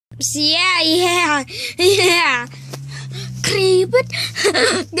steps. Yeah. Creep it.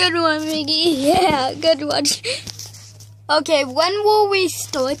 Good one, Piggy. Yeah, good one. Okay, when will we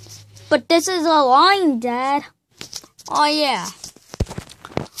start? But this is a line, Dad. Oh, yeah.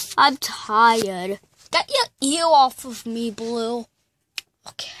 I'm tired. Get your ear off of me, Blue.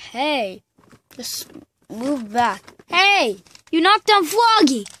 Okay. Just move back. Hey, you knocked down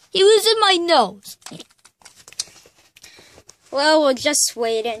Froggy. He was in my nose. Well, we're just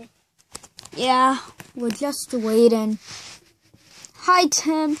waiting. Yeah, we're just waiting. Hi,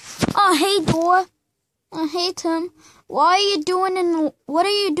 Tim. Oh, hey, Dora. Oh, hey, Tim. What are you doing in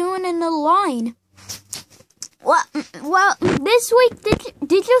the line? Well, this week,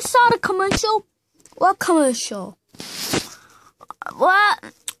 did you saw the commercial? What commercial? What,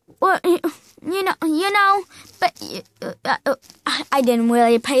 you know, but I didn't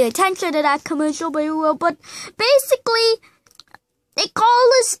really pay attention to that commercial very well, but basically, they call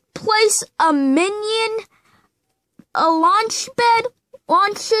this place a Minion, a launch bed,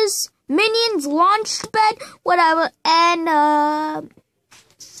 Minion's launch bed, whatever, and, wow,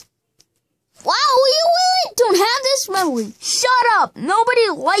 you really don't have this memory. Shut up. Nobody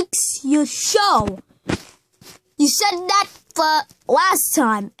likes your show. You said that for last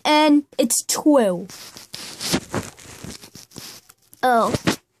time, and it's true. Oh.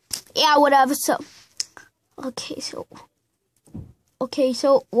 Yeah, whatever, Okay,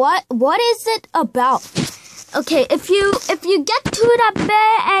 so what is it about? Okay, if you get to that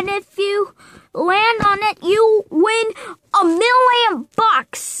bed and if you land on it, you win $1 million.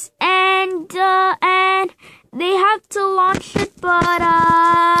 And they have to launch it, but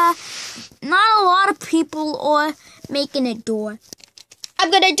not a lot of people are making it, Dora. I'm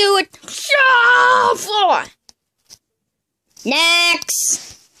gonna do it. Floor.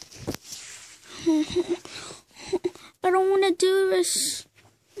 Next. I don't want to do this.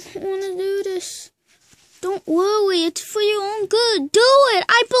 I don't want to do this. Don't worry, it's for your own good. Do it.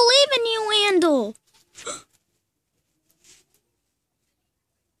 I believe in you, Randall.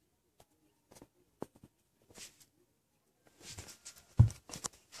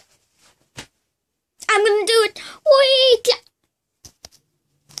 I'm gonna do it. Wait.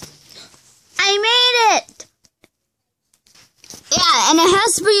 I made it. Yeah, and it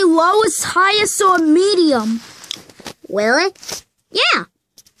has to be lowest, highest, or medium. Will it? Yeah.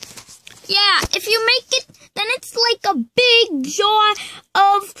 Yeah, if you make it, then it's like a big jar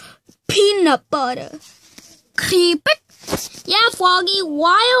of peanut butter. Keep it. Yeah, Froggy,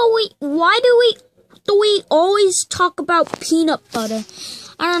 why do we always talk about peanut butter?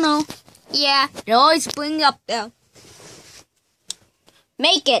 I don't know. Yeah, it always brings up there.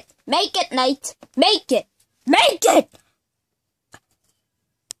 Make it, Nate. Make it.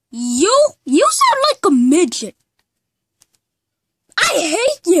 You sound like a midget. I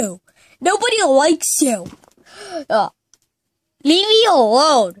hate you. Nobody likes you. Leave me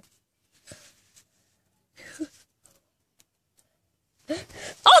alone.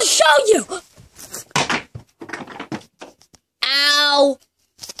 I'll show you. Ow.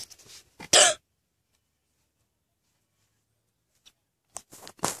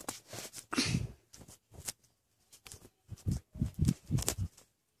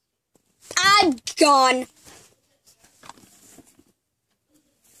 I'm gone.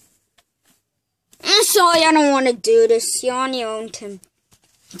 I'm sorry, I don't want to do this. You're on your own, Tim.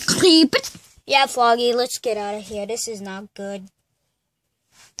 Keep it. Yeah, Froggy, let's get out of here. This is not good.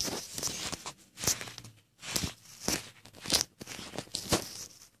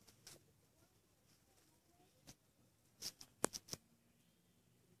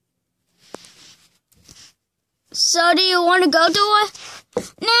 So, do you want to go, Dora?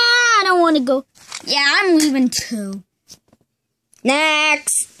 Nah, I don't want to go. Yeah, I'm leaving too.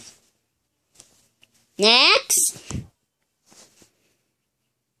 Next.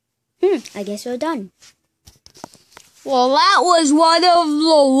 I guess we're done. Well, that was one of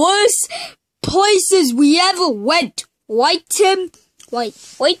the worst places we ever went. White Tim, white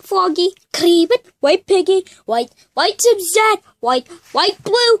Froggy, Creep it, white Piggy, white Tim's dad, white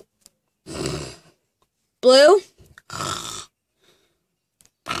Blue. Blue.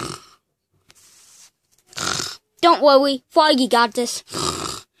 Don't worry, Froggy got this.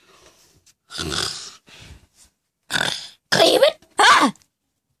 Creep it. Ah!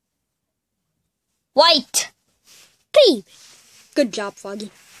 White. Creep. Good job,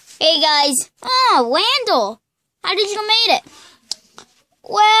 Froggy. Hey, guys. Oh, Randall. How did you make it?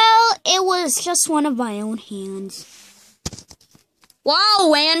 Well, it was just one of my own hands.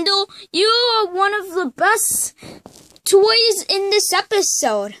 Wow, Randall. You are one of the best toys in this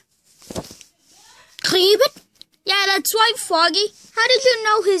episode. Creep it? Yeah, that's right, Froggy. How did you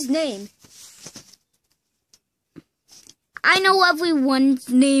know his name? I know everyone's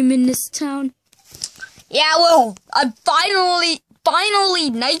name in this town. Yeah, well, I'm finally,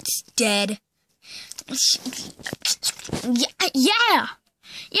 Knight's dead. Yeah,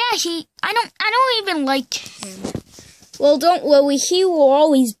 I don't even like him. Well, don't worry, he will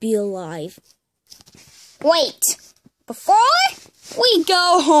always be alive. Wait, before we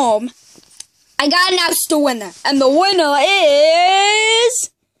go home, I gotta announce the winner, and the winner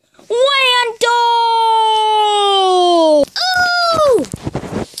is Randall! Ooh!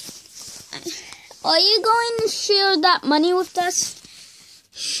 Are you going to share that money with us?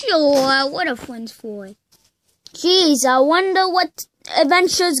 Sure, what are friends for? Geez, I wonder what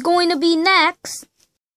adventure is going to be next.